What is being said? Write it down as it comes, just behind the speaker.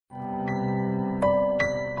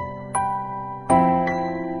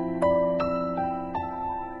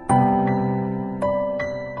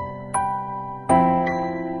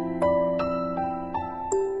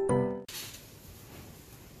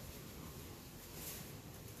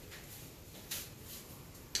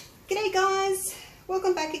G'day guys,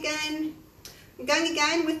 welcome back again. I'm going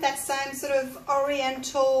again with that same sort of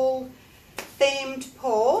oriental themed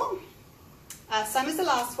pour. Same as the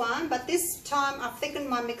last one, but this time I've thickened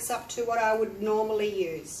my mix up to what I would normally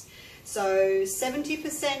use. So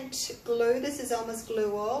 70% glue, this is Elmer's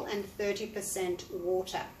glue oil, and 30%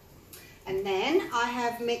 water. And then I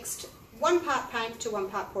have mixed 1 part paint to 1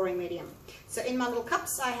 part pouring medium. So in my little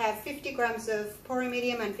cups I have 50 grams of pouring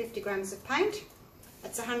medium and 50 grams of paint.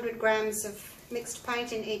 That's 100 grams of mixed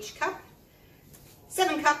paint in each cup.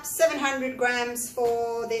 7 cups, 700 grams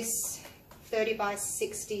for this 30 by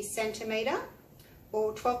 60 centimetre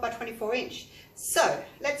or 12 by 24 inch. So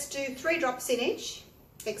let's do 3 drops in each,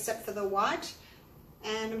 except for the white.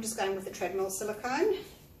 And I'm just going with the treadmill silicone,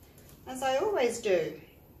 as I always do.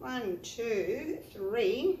 1, 2,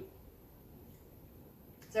 3.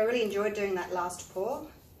 So I really enjoyed doing that last pour,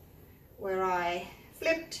 where I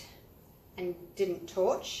flipped and didn't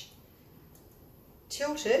torch,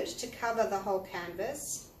 tilted to cover the whole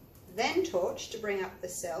canvas, then torched to bring up the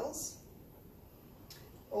cells.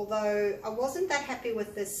 Although I wasn't that happy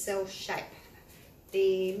with this cell shape.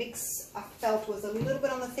 The mix I felt was a little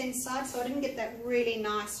bit on the thin side, so I didn't get that really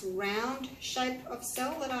nice round shape of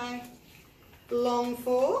cell that I long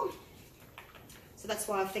for. So that's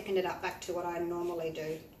why I thickened it up back to what I normally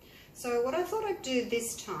do. So what I thought I'd do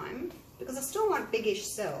this time, because I still want biggish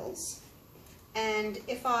cells, and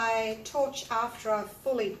if I torch after I've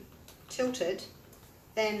fully tilted,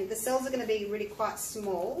 then the cells are going to be really quite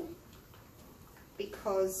small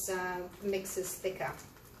because the mix is thicker.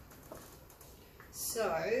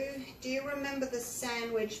 So, do you remember the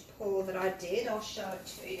sandwich pour that I did? I'll show it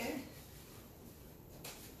to you.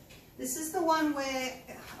 This is the one where,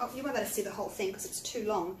 oh, you won't be able to see the whole thing because it's too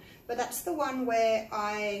long, but that's the one where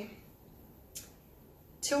I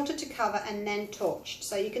tilted to cover and then torched.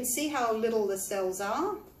 So you can see how little the cells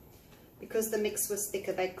are because the mix was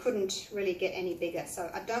thicker. They couldn't really get any bigger. So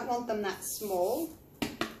I don't want them that small.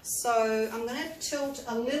 So I'm going to tilt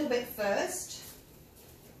a little bit first.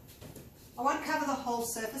 I won't cover the whole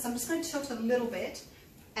surface. I'm just going to tilt a little bit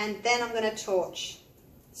and then I'm going to torch.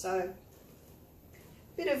 So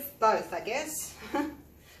a bit of both, I guess. We'll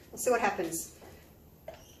see what happens.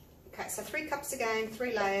 Okay, so 3 cups again,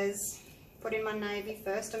 3 layers. Put in my navy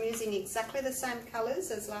first. I'm using exactly the same colours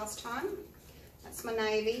as last time. That's my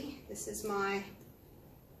navy. This is my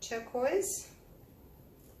turquoise.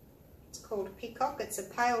 It's called Peacock. It's a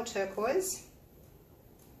pale turquoise.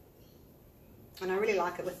 And I really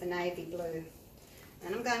like it with the navy blue.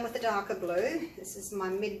 And I'm going with the darker blue. This is my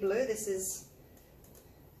mid blue. This is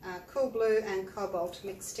cool blue and cobalt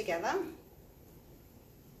mixed together.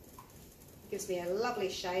 Gives me a lovely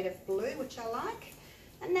shade of blue, which I like.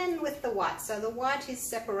 And then with the white, so the white is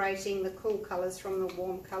separating the cool colours from the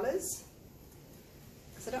warm colours,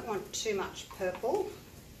 because I don't want too much purple.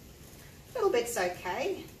 A little bit's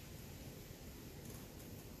okay.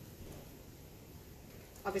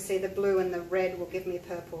 Obviously the blue and the red will give me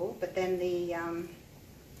purple, but then the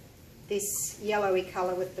this yellowy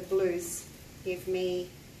colour with the blues give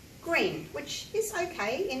me green, which is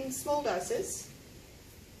okay in small doses,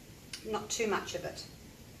 not too much of it.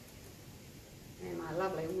 And my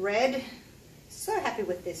lovely red, so happy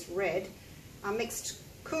with this red. I mixed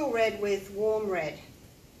cool red with warm red.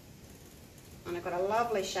 And I've got a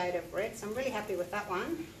lovely shade of red, so I'm really happy with that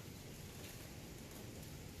one.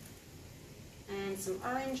 And some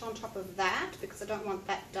orange on top of that, because I don't want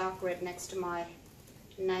that dark red next to my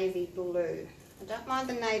navy blue. I don't mind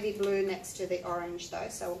the navy blue next to the orange though,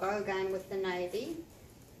 so we'll go again with the navy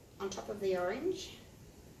on top of the orange,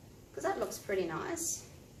 because that looks pretty nice.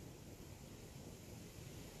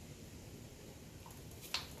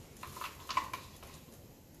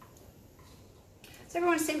 So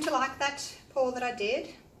everyone seemed to like that pour that I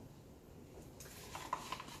did.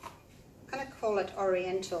 I'm going to call it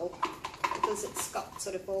Oriental because it's got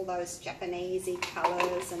sort of all those Japanesey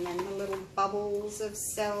colours and then the little bubbles of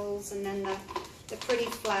cells and then the pretty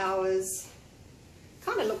flowers.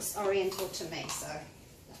 Kind of looks Oriental to me, so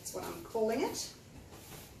that's what I'm calling it.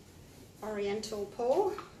 Oriental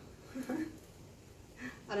pour.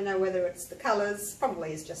 I don't know whether it's the colours,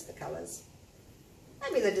 probably is just the colours.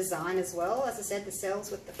 Maybe the design as well, as I said, the cells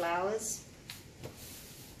with the flowers.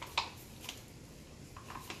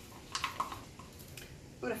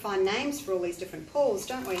 We've got to find names for all these different pours,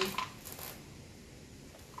 don't we?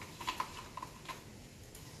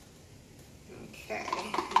 Okay,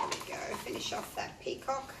 there we go. Finish off that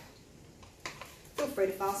peacock. Feel free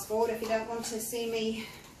to fast forward if you don't want to see me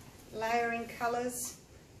layering colours.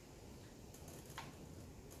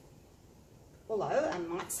 Although I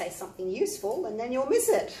might say something useful and then you'll miss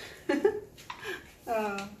it.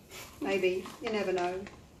 Maybe, you never know.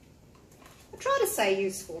 I try to say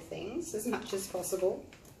useful things as much as possible.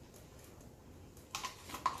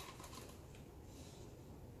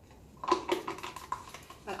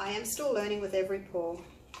 But I am still learning with every pour.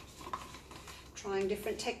 Trying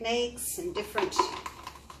different techniques and different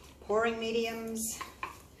pouring mediums.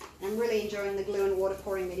 I'm really enjoying the glue and water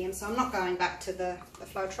pouring medium, so I'm not going back to the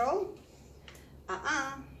Floetrol.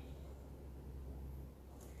 I'm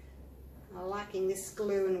liking this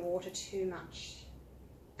glue and water too much.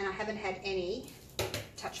 And I haven't had any,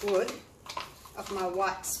 touch wood, of my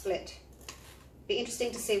white split. Be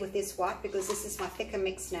interesting to see with this white, because this is my thicker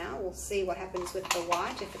mix now. We'll see what happens with the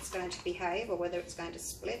white, if it's going to behave or whether it's going to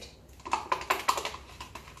split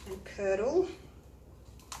and curdle.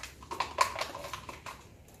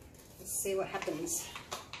 Let's see what happens.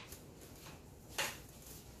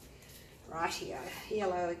 Rightio,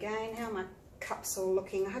 yellow again. How are my cups all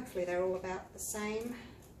looking? Hopefully they're all about the same.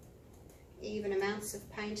 Even amounts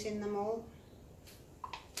of paint in them all.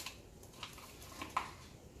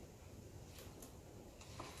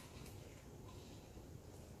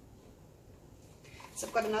 So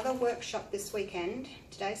I've got another workshop this weekend.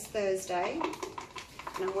 Today's Thursday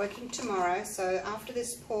and I'm working tomorrow, so after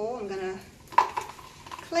this pour I'm going to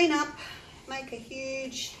clean up, make a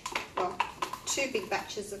huge, well, 2 big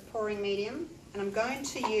batches of pouring medium, and I'm going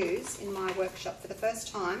to use in my workshop for the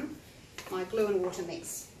first time my glue and water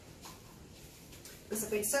mix. Because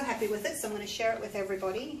I've been so happy with it, so I'm going to share it with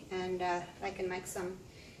everybody, and they can make some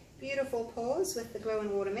beautiful pours with the glue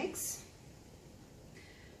and water mix.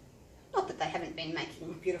 Not that they haven't been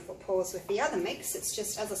making beautiful pours with the other mix, it's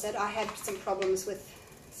just, as I said, I had some problems with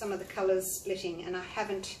some of the colours splitting, and I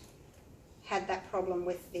haven't had that problem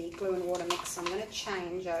with the glue and water mix, so I'm going to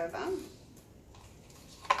change over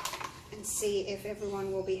and see if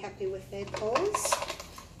everyone will be happy with their pours.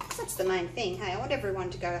 Because that's the main thing, hey, I want everyone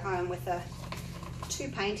to go home with 2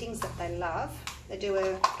 paintings that they love. They do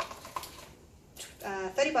a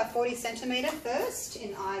 30 by 40 centimetre first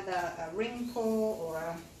in either a ring pour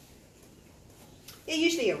or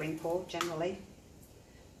usually a ring pour generally,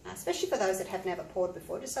 especially for those that have never poured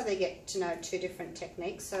before, just so they get to know 2 different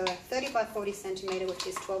techniques. So 30 by 40 centimetre, which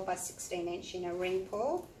is 12 by 16 inch in a ring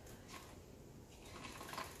pour,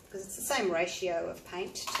 because it's the same ratio of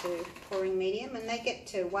paint to pouring medium, and they get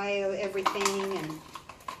to weigh everything and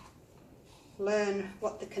learn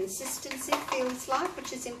what the consistency feels like,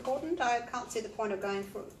 which is important. I can't see the point of going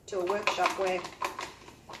to a workshop where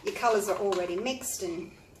your colours are already mixed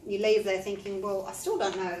and you leave there thinking, well, I still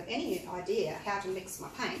don't know any idea how to mix my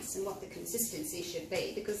paints and what the consistency should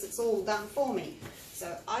be, because it's all done for me.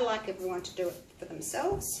 So I like everyone to do it for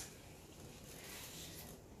themselves.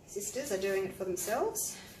 Sisters are doing it for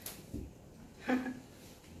themselves.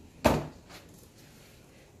 Now,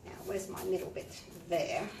 where's my middle bit?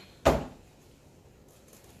 There.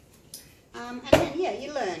 And then, yeah,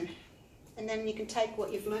 you learn. And then you can take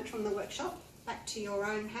what you've learnt from the workshop back to your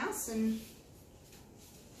own house and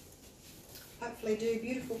hopefully do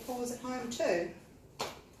beautiful pours at home too.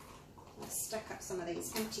 I'll stack up some of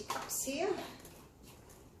these empty cups here.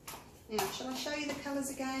 Now, shall I show you the colours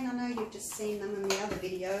again? I know you've just seen them in the other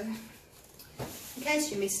video. In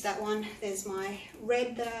case you missed that one, there's my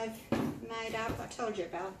red that I've made up. I told you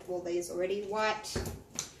about all these already. White,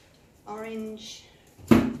 orange,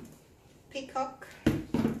 peacock,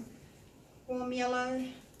 warm yellow.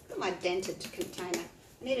 Look at my dented container.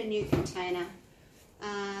 I need a new container.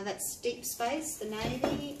 That's Deep Space, the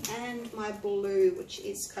navy, and my blue, which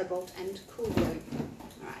is cobalt and cool blue.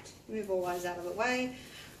 Alright, move all those out of the way.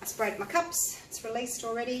 I sprayed my cups, it's released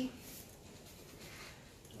already.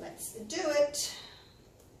 Let's do it.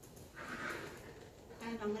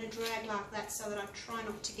 And I'm going to drag like that so that I try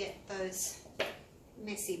not to get those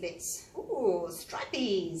messy bits. Ooh,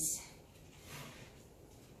 stripies.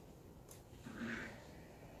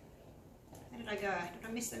 Where did I go? Did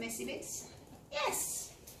I miss the messy bits?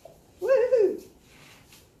 Yes! Woohoo!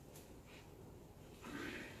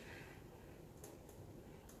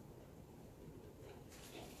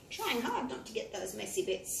 Trying hard not to get those messy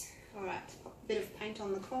bits. Alright, pop a bit of paint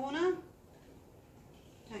on the corner.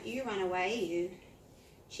 Don't you run away, you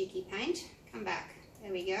cheeky paint. Come back.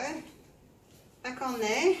 There we go. Back on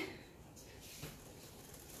there.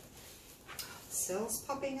 Cells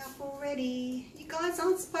popping up already. You guys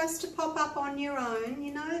aren't supposed to pop up on your own,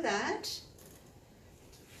 you know that.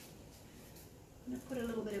 I'm going to put a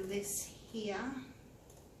little bit of this here.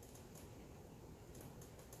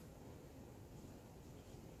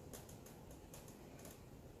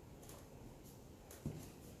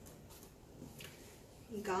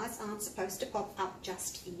 You guys aren't supposed to pop up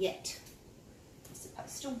just yet. You're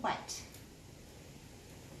supposed to wait.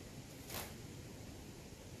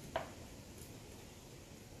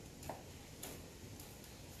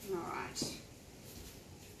 Right.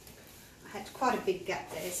 I had quite a big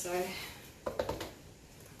gap there, so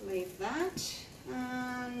leave that.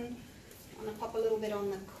 I'm going to pop a little bit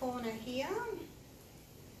on the corner here.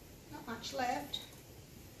 Not much left.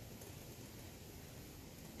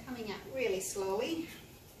 Coming out really slowly.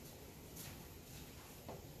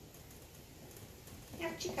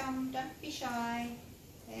 Out you come, don't be shy.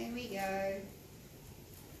 There we go.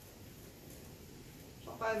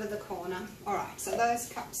 Pop over the corner. Alright, so those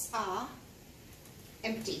cups are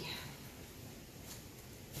empty.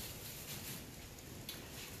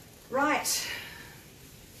 Right.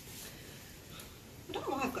 I don't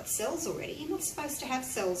know why I've got cells already. You're not supposed to have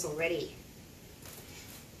cells already.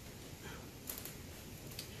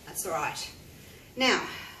 That's alright. Now,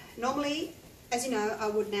 normally, as you know, I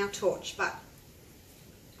would now torch, but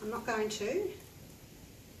I'm not going to.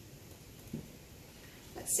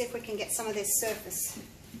 Let's see if we can get some of this surface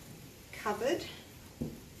covered.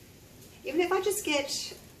 Even if I just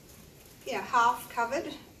get, you know, half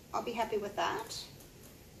covered, I'll be happy with that.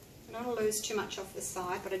 I don't want to lose too much off the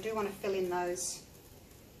side, but I do want to fill in those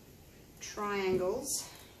triangles.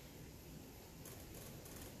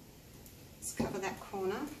 Let's cover that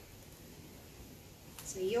corner.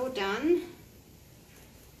 So you're done.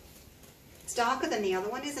 It's darker than the other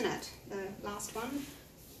one, isn't it? The last one.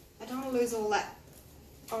 I don't want to lose all that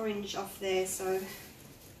orange off there, so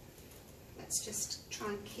let's just try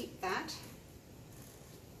and keep that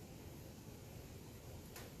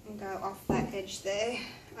and go off that edge there.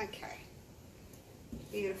 Okay,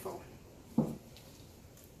 beautiful.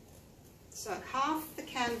 So half the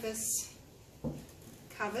canvas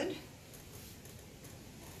covered.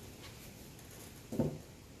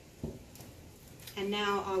 And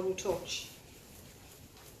now I will torch.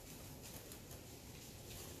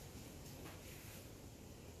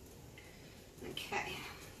 Okay.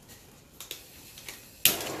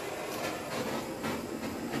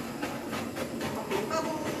 Popping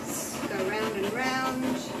bubbles, go round and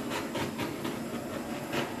round.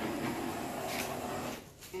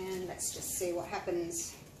 And let's just see what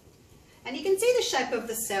happens. And you can see the shape of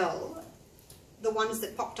the cell. The ones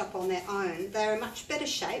that popped up on their own, they're a much better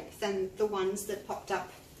shape than the ones that popped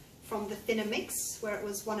up from the thinner mix where it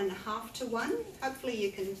was 1.5 to 1. Hopefully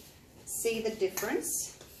you can see the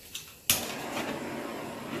difference.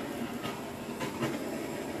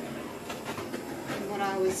 And what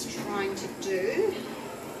I was trying to do.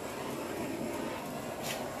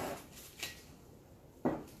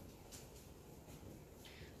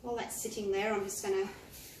 While that's sitting there, I'm just going to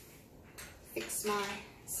fix my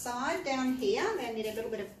side down here. I need a little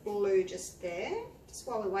bit of blue just there, just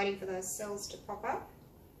while we're waiting for those cells to pop up,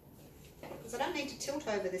 because I don't need to tilt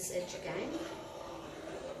over this edge again.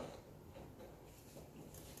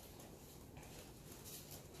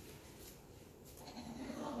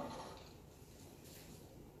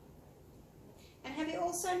 And have you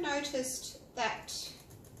also noticed that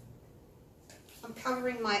I'm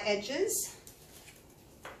covering my edges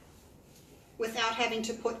without having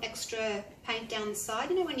to put extra paint down the side?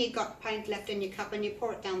 You know when you've got paint left in your cup and you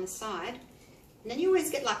pour it down the side, and then you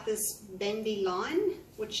always get like this bendy line,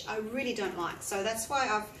 which I really don't like. So that's why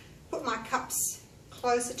I've put my cups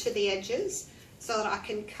closer to the edges so that I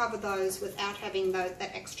can cover those without having that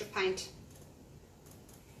extra paint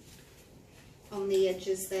on the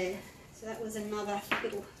edges there. So that was another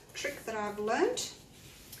little trick that I've learnt.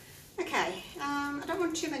 Okay, I don't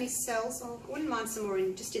want too many cells. I wouldn't mind some more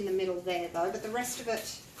just in the middle there though, but the rest of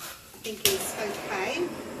it I think is okay.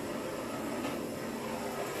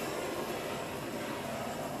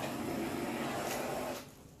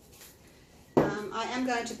 I am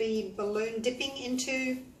going to be balloon dipping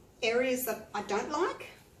into areas that I don't like,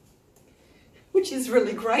 which is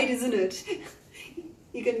really great, isn't it?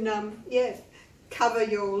 You can, yeah, cover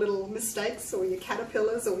your little mistakes or your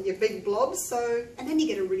caterpillars or your big blobs, so, and then you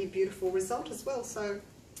get a really beautiful result as well. So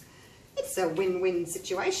it's a win-win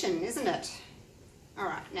situation, isn't it? All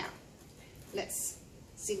right, now let's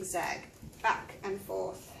zigzag back and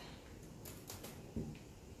forth.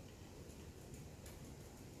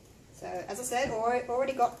 So as I said,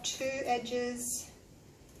 already got 2 edges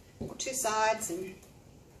or 2 sides and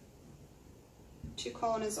 2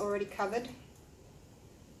 corners already covered.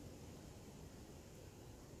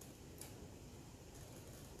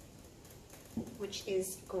 Which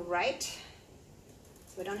is great.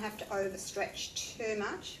 So we don't have to overstretch too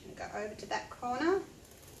much. I'm going to go over to that corner.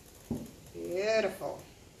 Beautiful.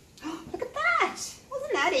 Oh, look at that!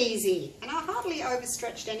 Wasn't that easy? And I hardly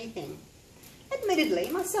overstretched anything. Admittedly,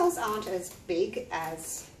 my cells aren't as big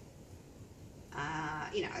as,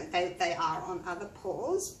 you know, they are on other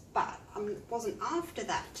pours, but I wasn't after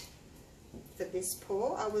that for this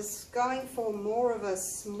pour. I was going for more of a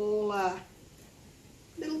smaller,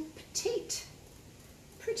 little petite,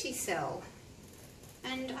 pretty cell.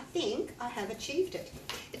 And I think I have achieved it.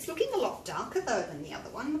 It's looking a lot darker though than the other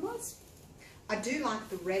one was. I do like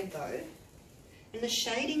the red though. And the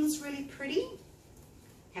shading's really pretty.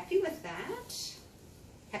 Happy with that.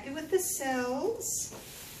 Happy with the cells.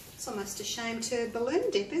 It's almost a shame to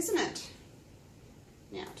balloon dip, isn't it?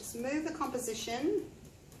 Now just move the composition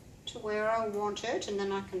to where I want it, and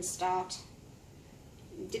then I can start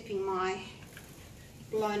dipping my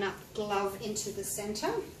blown up glove into the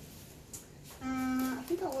center. I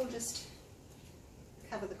think I will just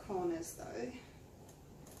cover the corners though.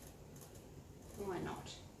 Why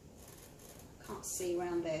not? Can't see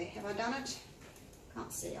around there. Have I done it?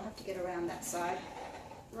 Can't see. I'll have to get around that side.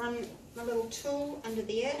 Run my little tool under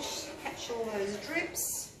the edge, catch all those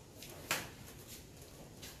drips.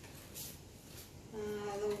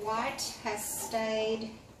 The white has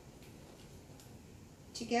stayed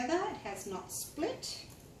together. It has not split.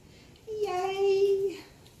 Yay!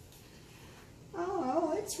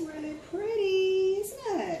 Oh, it's really pretty,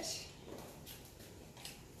 isn't it?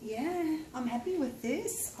 Yeah, I'm happy with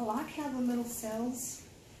this. I like how the little cells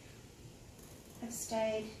have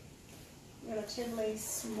stayed relatively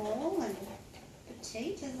small and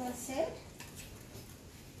petite, as I said.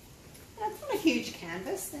 It's not a huge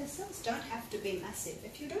canvas. The cells don't have to be massive.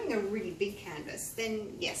 If you're doing a really big canvas,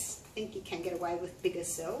 then yes, I think you can get away with bigger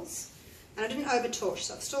cells. And I didn't over torch,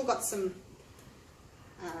 so I've still got some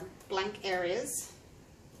blank areas.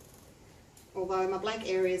 Although my blank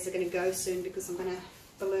areas are going to go soon because I'm going to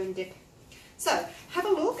balloon dip. So have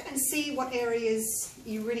a look and see what areas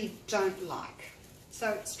you really don't like.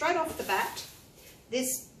 So straight off the bat,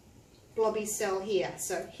 this blobby cell here,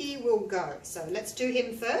 so he will go. So let's do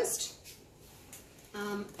him first,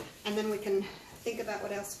 and then we can think about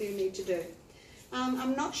what else we need to do.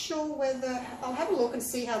 I'm not sure whether, I'll have a look and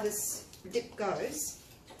see how this dip goes.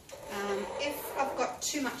 If I've got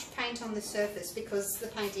too much paint on the surface, because the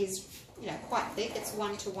paint is, you know, quite thick, it's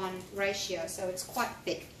 1-to-1 ratio, so it's quite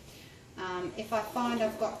thick. If I find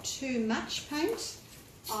I've got too much paint,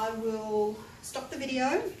 I will stop the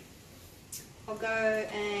video. I'll go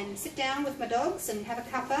and sit down with my dogs and have a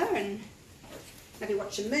cuppa and maybe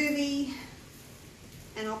watch a movie,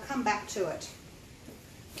 and I'll come back to it.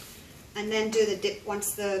 And then do the dip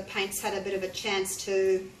once the paint's had a bit of a chance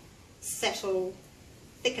to settle,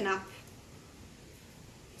 thicken up.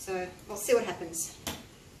 So I'll see what happens.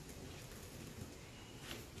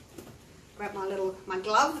 Grab my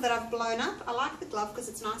glove that I've blown up. I like the glove because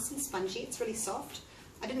it's nice and spongy, it's really soft.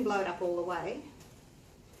 I didn't blow it up all the way.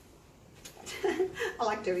 I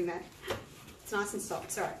like doing that. It's nice and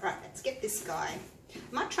soft. So right, let's get this guy. I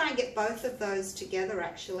might try and get both of those together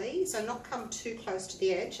actually, so not come too close to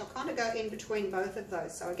the edge. I'll kind of go in between both of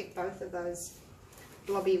those, so I get both of those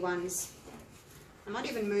blobby ones. I might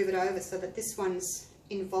even move it over so that this one's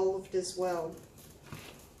involved as well.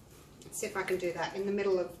 Let's see if I can do that in the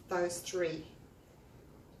middle of those three.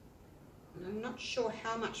 And I'm not sure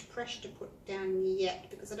how much pressure to put down yet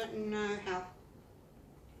because I don't know how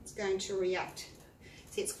it's going to react.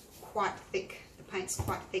 See, it's quite thick. The paint's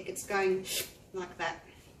quite thick. It's going like that.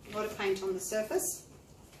 A lot of paint on the surface.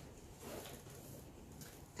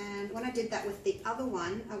 And when I did that with the other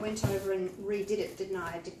one, I went over and redid it, didn't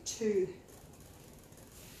I? I did two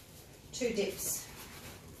dips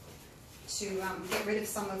to get rid of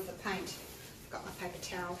some of the paint. I've got my paper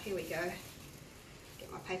towel. Here we go.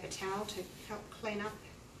 Get my paper towel to help clean up,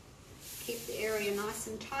 keep the area nice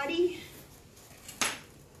and tidy. I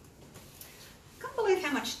can't believe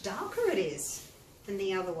how much darker it is than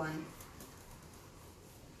the other one.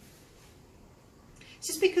 It's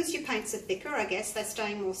just because your paints are thicker, I guess, they're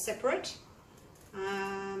staying more separate.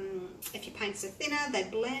 If your paints are thinner, they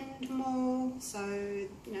blend more, so,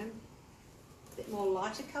 you know, a bit more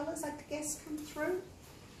lighter colours, I guess, come through.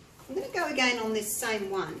 I'm going to go again on this same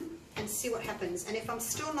one and see what happens. And if I'm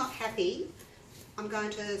still not happy, I'm going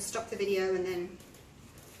to stop the video and then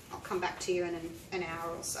I'll come back to you in an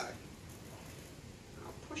hour or so.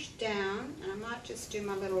 I'll push down and I might just do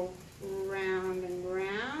my little round and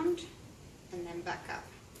round and then back up.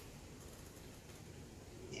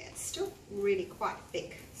 Yeah, it's still really quite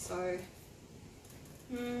thick, so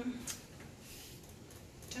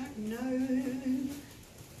don't know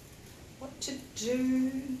what to do.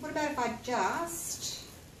 What about if I just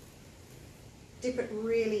dip it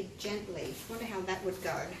really gently? I wonder how that would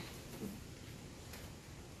go.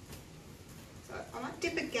 So I might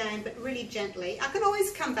dip again, but really gently. I can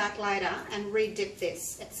always come back later and re-dip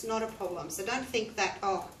this. It's not a problem. So don't think that,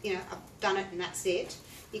 oh, you know, I've done it and that's it.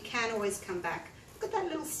 You can always come back. Look at that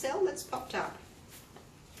little cell that's popped up.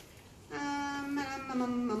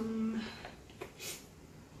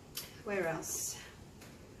 Where else?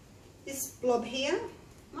 This blob here,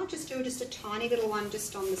 I might just do just a tiny little one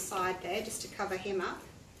just on the side there, just to cover him up.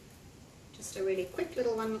 Just a really quick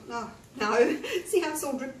little one. Oh, no. See how it's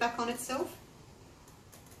all dripped back on itself?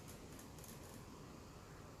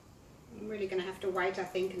 I'm really going to have to wait, I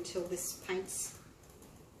think, until this paint's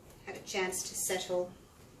had a chance to settle.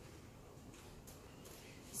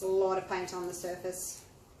 There's a lot of paint on the surface.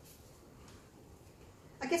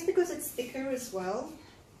 I guess because it's thicker as well.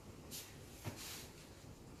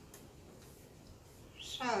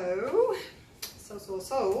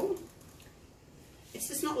 So, it's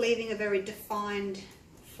just not leaving a very defined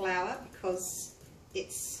flower because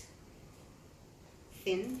it's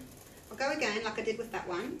thin. I'll go again like I did with that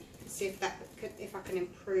one and see if I can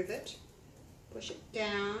improve it. Push it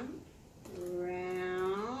down,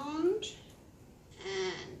 round,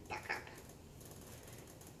 and back up.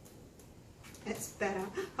 It's better.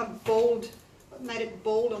 I've made it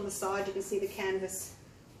bald on the side. You can see the canvas.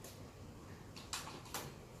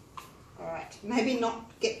 Alright, maybe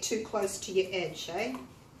not get too close to your edge, eh? I'm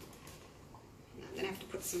going to have to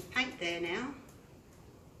put some paint there now.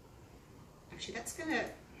 Actually, it's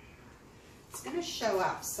going to show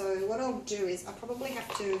up. So what I'll do is I'll probably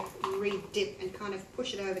have to re-dip and kind of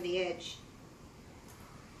push it over the edge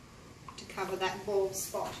to cover that bald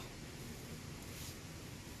spot.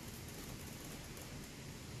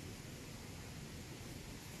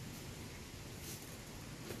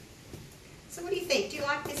 So what do you think? Do you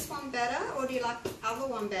like this one better, or do you like the other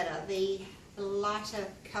one better, the lighter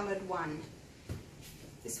coloured one?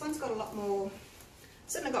 This one's got a lot more,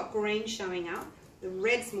 certainly got green showing up. The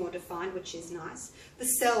red's more defined, which is nice. The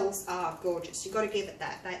cells are gorgeous. You've got to give it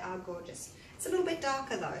that. They are gorgeous. It's a little bit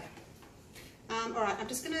darker though. Alright, I'm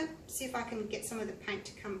just going to see if I can get some of the paint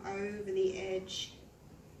to come over the edge.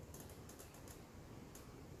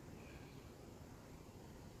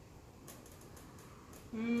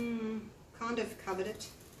 Kind of covered it.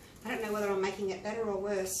 I don't know whether I'm making it better or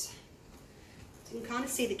worse. You can kind of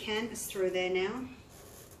see the canvas through there now.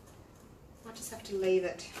 I just have to leave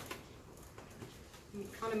it. I'm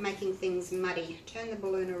kind of making things muddy. Turn the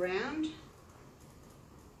balloon around.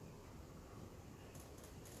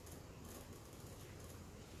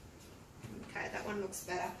 Okay, that one looks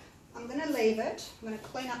better. I'm going to leave it. I'm going to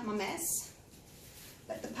clean up my mess.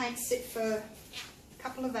 Let the paint sit for a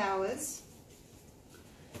couple of hours.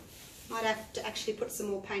 Might have to actually put some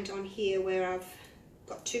more paint on here where I've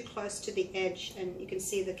got too close to the edge and you can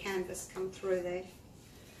see the canvas come through there.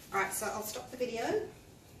 Alright, so I'll stop the video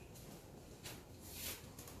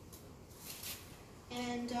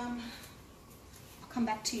and I'll come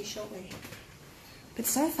back to you shortly. But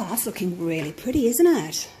so far it's looking really pretty, isn't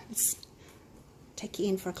it? Let's take you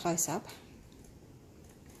in for a close-up.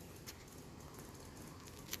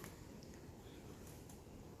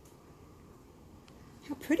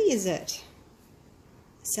 How pretty is it?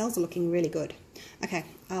 The cells are looking really good. Okay,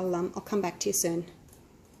 I'll come back to you soon.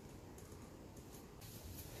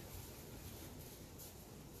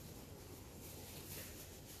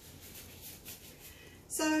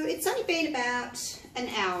 So it's only been about an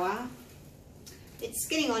hour. It's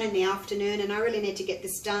getting on in the afternoon and I really need to get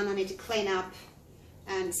this done. I need to clean up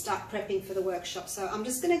and start prepping for the workshop. So I'm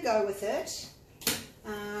just going to go with it.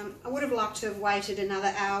 I would have liked to have waited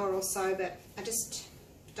another hour or so, but I just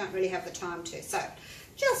don't really have the time to. So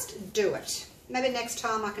just do it. Maybe next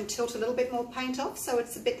time I can tilt a little bit more paint off so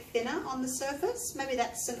it's a bit thinner on the surface. Maybe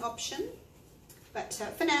that's an option. But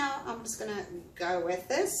for now, I'm just going to go with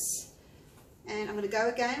this. And I'm going to go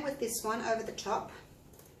again with this one over the top.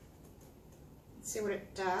 Let's see what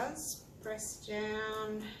it does. Press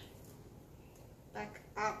down, back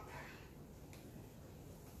up.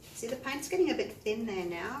 See, the paint's getting a bit thin there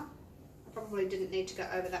now. I probably didn't need to go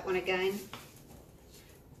over that one again.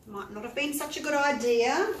 Might not have been such a good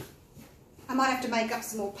idea. I might have to make up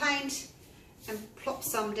some more paint and plop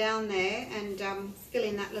some down there and fill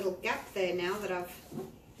in that little gap there now that I've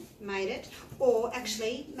made it. Or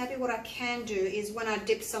actually, maybe what I can do is when I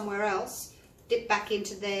dip somewhere else, dip back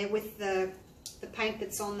into there with the paint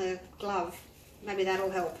that's on the glove. Maybe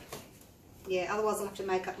that'll help. Yeah, otherwise I'll have to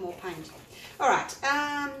make up more paint. Alright,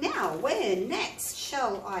 now where next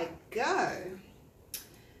shall I go?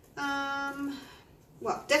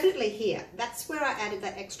 Well, definitely here. That's where I added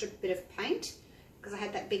that extra bit of paint because I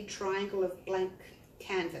had that big triangle of blank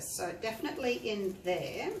canvas. So definitely in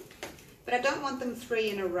there. But I don't want them 3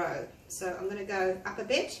 in a row. So I'm going to go up a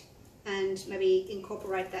bit and maybe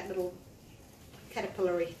incorporate that little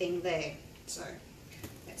caterpillar-y thing there. So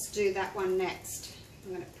let's do that one next.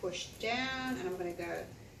 I'm going to push down and I'm going to go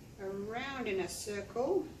around in a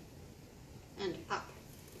circle and up.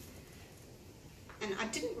 And I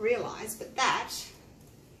didn't realise, but that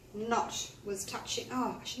knot was touching.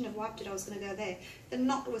 Oh, I shouldn't have wiped it, I was going to go there. The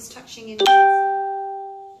knot was touching in there,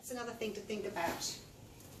 so it's another thing to think about.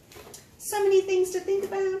 So many things to think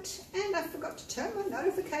about, and I forgot to turn my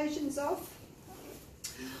notifications off.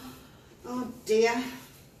 Oh dear.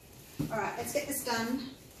 Alright, let's get this done.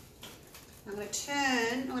 I'm going to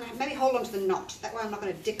turn, I'm going to maybe hold on to the knot, that way I'm not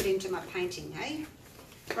going to dip it into my painting, hey?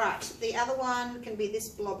 Right, the other one can be this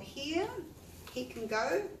blob here. He can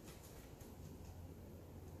go.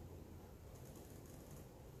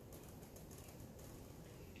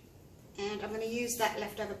 And I'm going to use that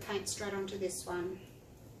leftover paint straight onto this one.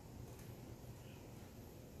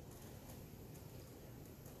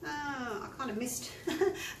 Oh, I kind of missed.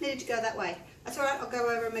 Needed to go that way. That's alright, I'll go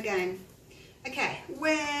over them again. Okay,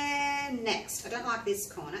 where next? I don't like this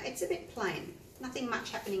corner. It's a bit plain. Nothing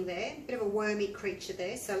much happening there. Bit of a wormy creature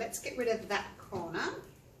there. So let's get rid of that corner.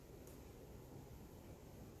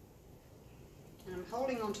 And I'm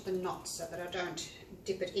holding on to the knot so that I don't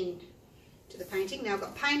dip it in to the painting. Now I've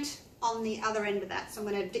got paint on the other end of that, so I'm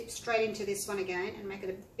going to dip straight into this one again and make it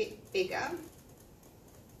a bit bigger.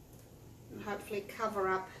 And hopefully cover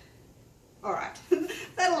up. Alright,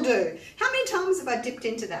 that'll do. How many times have I dipped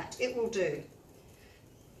into that? It will do.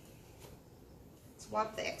 Let's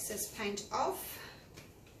wipe the excess paint off.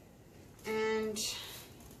 And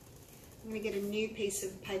I'm going to get a new piece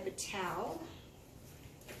of paper towel.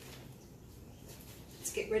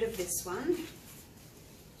 Let's get rid of this one.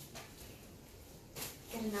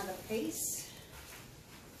 Get another piece.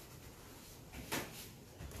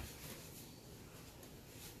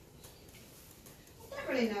 I don't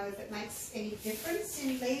really know if it makes any difference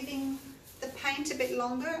in leaving the paint a bit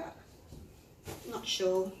longer. Not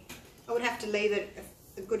sure. I would have to leave it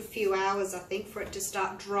a good few hours, I think, for it to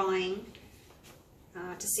start drying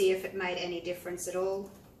to see if it made any difference at all.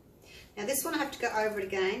 Now this one I have to go over it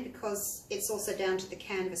again because it's also down to the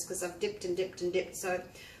canvas because I've dipped and dipped and dipped. So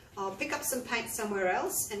I'll pick up some paint somewhere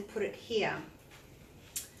else and put it here.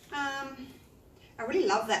 I really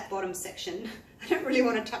love that bottom section. I don't really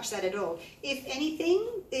want to touch that at all. If anything,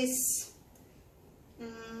 this,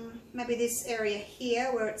 maybe this area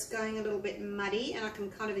here where it's going a little bit muddy, and I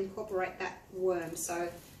can kind of incorporate that worm. So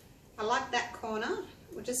I like that corner,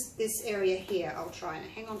 or just this area here. I'll try and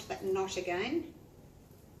hang on to that knot again.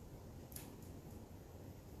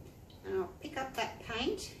 And I'll pick up that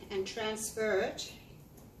paint and transfer it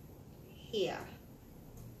here.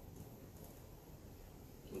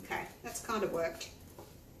 Okay, that's kind of worked.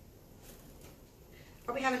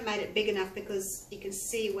 Probably haven't made it big enough because you can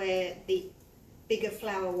see where the bigger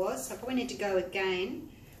flower was. So I probably need to go again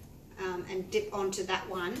and dip onto that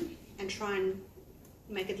one and try and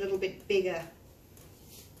make it a little bit bigger.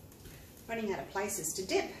 Running out of places to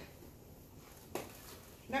dip.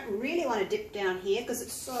 I don't really want to dip down here because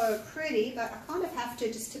it's so pretty, but I kind of have to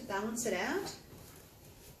just to balance it out.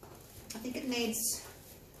 I think it needs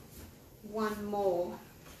one more.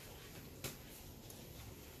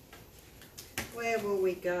 Where will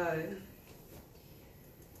we go?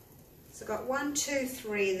 So I've got 1, 2,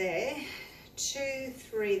 3 there, 2,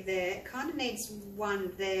 3 there. Kind of needs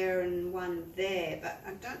one there and one there, but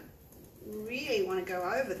I don't really want to go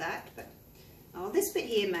over that. But oh, this bit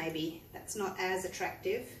here maybe, that's not as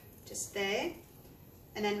attractive, just there.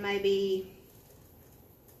 And then maybe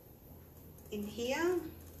in here.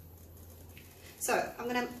 So I'm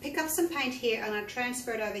going to pick up some paint here and I'll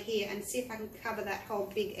transfer it over here and see if I can cover that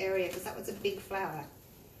whole big area because that was a big flower.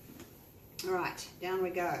 Alright, down we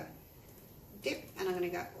go. Dip, and I'm going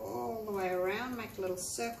to go all the way around, make a little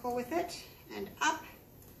circle with it, and up,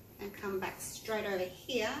 and come back straight over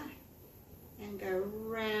here, and go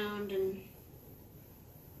round and...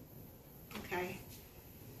 Okay.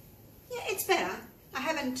 Yeah, it's better. I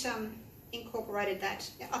haven't incorporated that.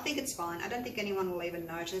 I think it's fine. I don't think anyone will even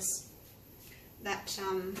notice that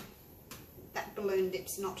that balloon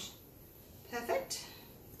dip's not perfect.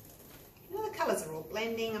 Well, the colours are all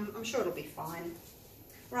blending. I'm sure it'll be fine.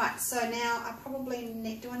 Right, so now I probably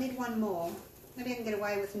need, do I need one more? Maybe I can get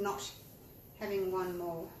away with not having one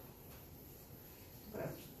more. I've got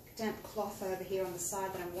a damp cloth over here on the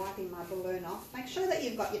side that I'm wiping my balloon off. Make sure that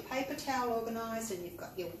you've got your paper towel organised and you've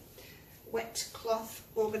got your wet cloth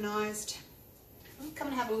organised. I'll come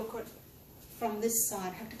and have a look at it from this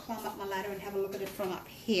side. I have to climb up my ladder and have a look at it from up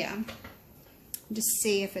here. Just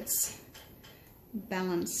see if it's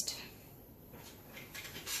balanced.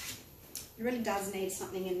 It really does need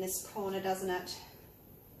something in this corner, doesn't it?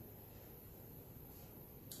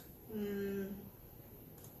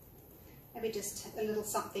 Maybe Maybe just a little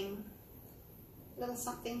something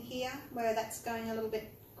here where that's going a little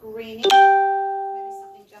bit greenish. Maybe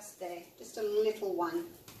something just there, just a little one.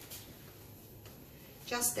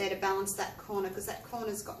 Just there to balance that corner, because that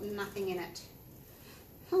corner's got nothing in it.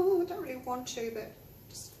 Oh, I don't really want to, but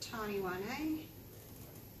just a tiny one, eh?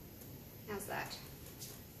 How's that?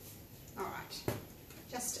 Alright,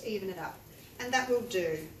 just even it up. And that will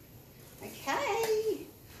do. Okay,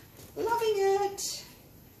 loving it.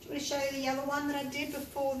 Do you want to show you the other one that I did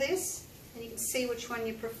before this? And you can see which one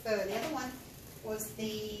you prefer. The other one was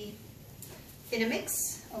the Thinner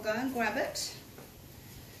Mix. I'll go and grab it.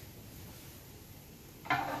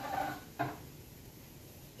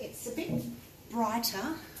 It's a bit brighter.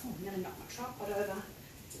 Oh, I'm going to knock my tripod over.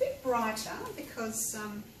 It's a bit brighter because I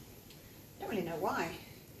don't really know why.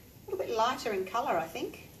 A little bit lighter in colour, I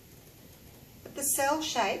think. But the cell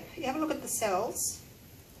shape, you have a look at the cells,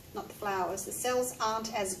 not the flowers. The cells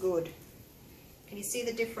aren't as good. Can you see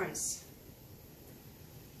the difference?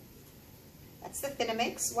 That's the Thinner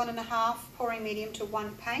Mix, 1.5 pouring medium to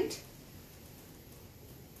 1 paint.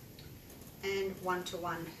 And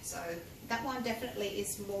 1:1. So that one definitely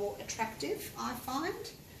is more attractive, I find.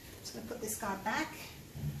 Just going to put this guy back.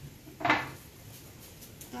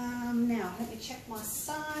 Now let me check my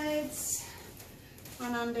sides.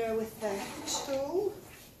 Run under with the tool.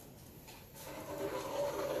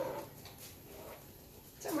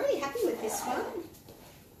 So I'm really happy with this one.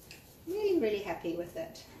 Really happy with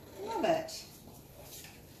it. Love it.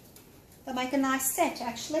 They'll make a nice set,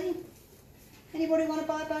 actually. Anybody want to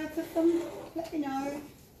buy both of them? Let me know.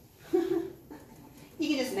 You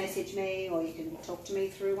can just message me, or you can talk to me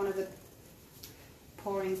through one of the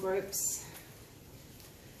pouring groups.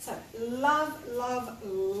 So, love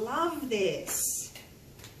this.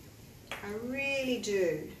 I really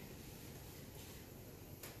do.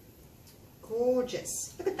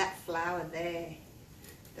 Gorgeous. Look at that flower there.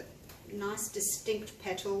 The nice distinct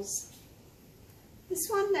petals. This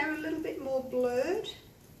one, they're a little bit more blurred.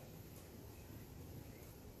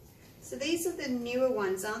 So these are the newer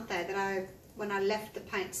ones, aren't they, that when I left the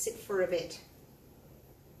paint sit for a bit.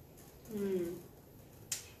 You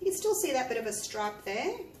can still see that bit of a stripe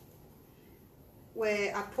there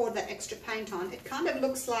where I poured that extra paint on. It kind of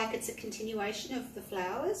looks like it's a continuation of the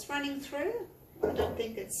flowers running through. I don't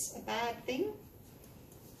think it's a bad thing.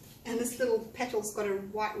 And this little petal's got a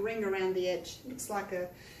white ring around the edge. It looks like a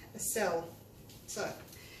cell. So,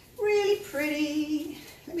 really pretty.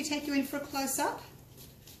 Let me take you in for a close-up.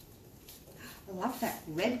 I love that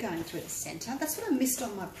red going through the centre. That's what I missed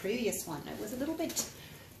on my previous one. It was a little bit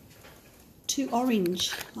too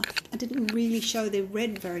orange. Like, I didn't really show the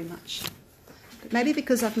red very much. But maybe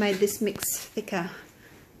because I've made this mix thicker,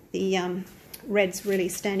 the red's really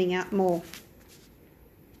standing out more.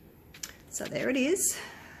 So there it is.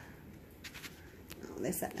 Oh,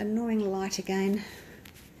 there's that annoying light again.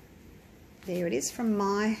 There it is from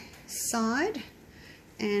my side.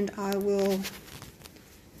 And I will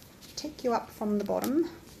take you up from the bottom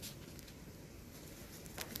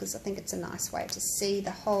because I think it's a nice way to see the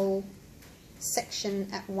whole section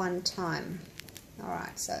at one time.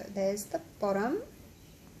 Alright, so there's the bottom.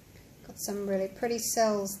 Got some really pretty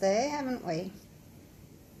cells there, haven't we?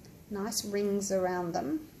 Nice rings around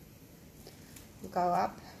them. We'll go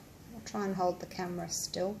up. I'll try and hold the camera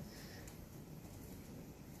still.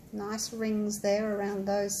 Nice rings there around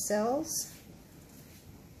those cells.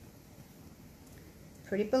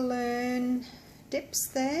 Pretty balloon dips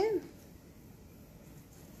there.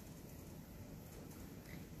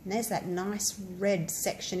 And there's that nice red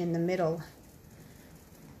section in the middle.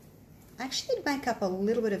 I actually did make up a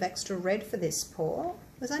little bit of extra red for this pour.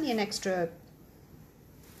 It was only an extra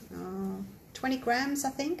 20 grams, I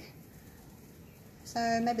think.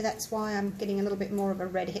 So maybe that's why I'm getting a little bit more of a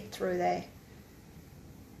red hit through there.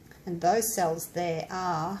 And those cells there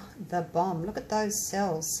are the bomb. Look at those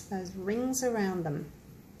cells, those rings around them.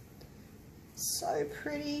 So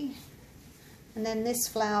pretty. And then this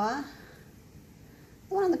flower,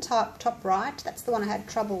 the one on the top right, that's the one I had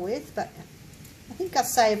trouble with, but I think I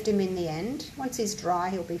saved him in the end. Once he's dry,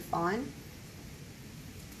 he'll be fine.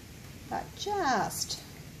 But just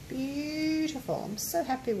beautiful. I'm so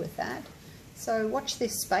happy with that. So watch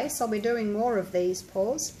this space. I'll be doing more of these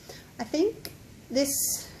pours. I think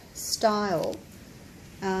this style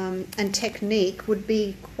and technique would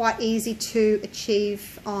be quite easy to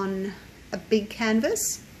achieve on a big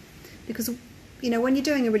canvas, because you know when you're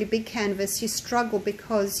doing a really big canvas you struggle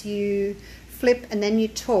because you flip and then you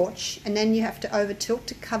torch and then you have to over tilt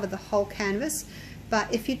to cover the whole canvas.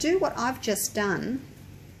 But if you do what I've just done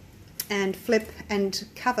and flip and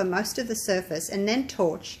cover most of the surface and then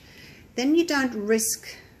torch, then you don't risk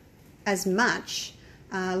as much,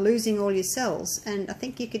 losing all your cells. And I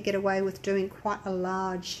think you could get away with doing quite a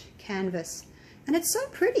large canvas. And it's so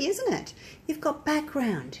pretty, isn't it? You've got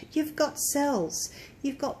background, you've got cells,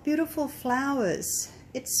 you've got beautiful flowers.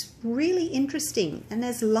 It's really interesting. And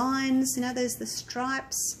there's lines, you know, there's the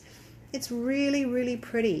stripes. It's really, really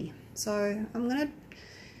pretty. So I'm going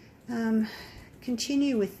to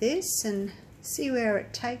continue with this and see where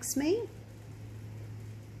it takes me.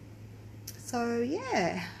 So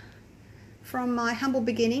yeah, from my humble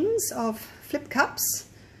beginnings of flip cups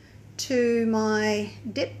to my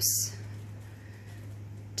dips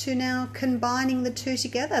to now combining the two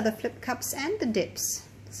together, the flip cups and the dips.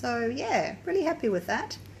 So yeah, really happy with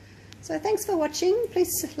that. So thanks for watching.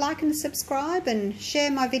 Please like and subscribe and share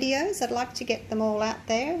my videos. I'd like to get them all out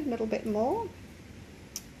there a little bit more.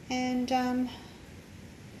 And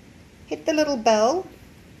hit the little bell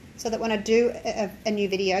so that when I do a new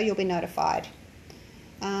video, you'll be notified.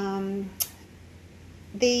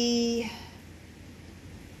 The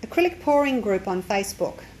acrylic pouring group on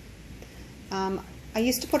Facebook. I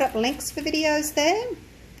used to put up links for videos there,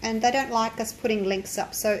 and they don't like us putting links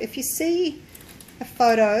up. So if you see a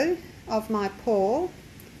photo of my pour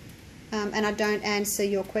and I don't answer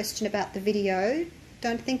your question about the video,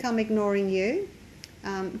 don't think I'm ignoring you.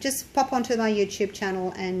 Just pop onto my YouTube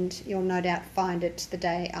channel and you'll no doubt find it the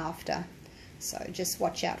day after. So just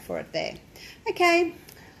watch out for it there. Okay,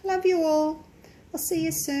 love you all. I'll see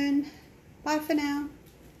you soon. Bye for now.